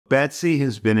Betsy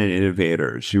has been an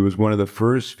innovator. She was one of the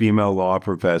first female law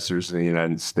professors in the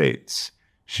United States.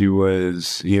 She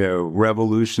was,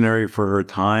 revolutionary for her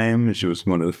time. She was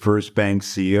one of the first bank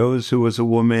CEOs who was a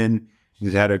woman.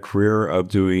 She's had a career of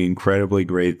doing incredibly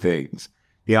great things.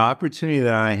 The opportunity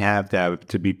that I have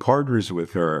to be partners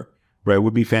with her, right,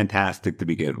 would be fantastic to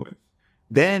begin with.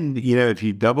 Then, if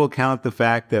you double count the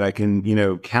fact that I can,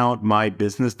 count my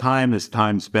business time as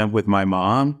time spent with my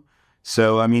mom.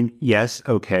 So, I mean, yes,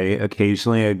 okay,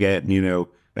 occasionally I get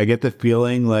the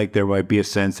feeling like there might be a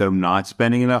sense that I'm not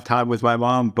spending enough time with my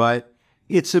mom, but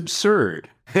it's absurd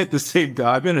at the same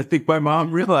time. And I think my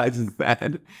mom realizes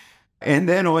that. And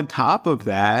then on top of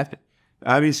that,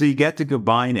 obviously you get to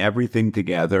combine everything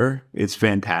together. It's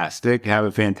fantastic. Have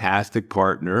a fantastic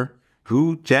partner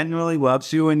who genuinely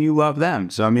loves you and you love them.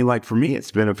 So, I mean, like for me,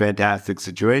 it's been a fantastic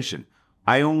situation.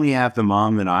 I only have the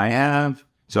mom that I have.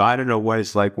 So I don't know what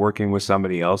it's like working with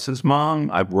somebody else's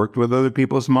mom. I've worked with other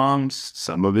people's moms.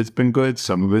 Some of it's been good.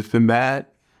 Some of it's been bad.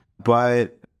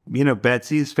 But,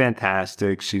 Betsy's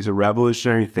fantastic. She's a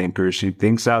revolutionary thinker. She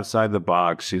thinks outside the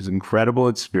box. She's incredible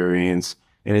experience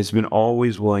and has been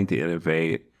always willing to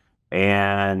innovate.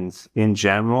 And in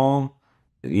general,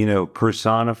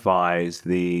 personifies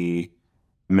the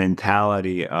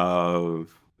mentality of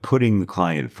putting the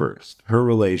client first. Her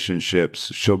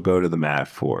relationships, she'll go to the mat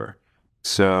for.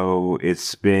 So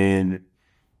it's been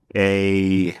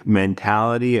a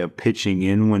mentality of pitching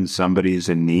in when somebody's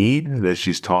in need that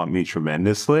she's taught me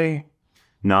tremendously,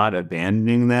 not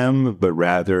abandoning them, but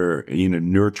rather,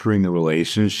 nurturing the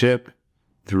relationship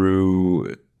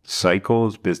through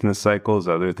cycles, business cycles,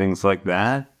 other things like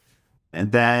that.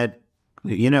 And that,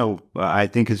 I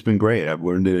think has been great. I've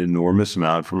learned an enormous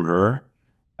amount from her.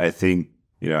 I think,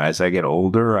 as I get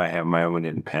older, I have my own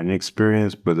independent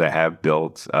experience, but I have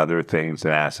built other things, an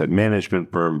asset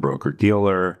management firm,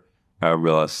 broker-dealer, a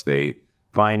real estate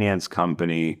finance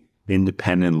company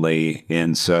independently.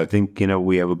 And so I think,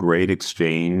 we have a great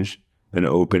exchange, an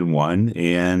open one,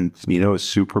 and, a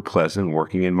super pleasant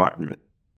working environment.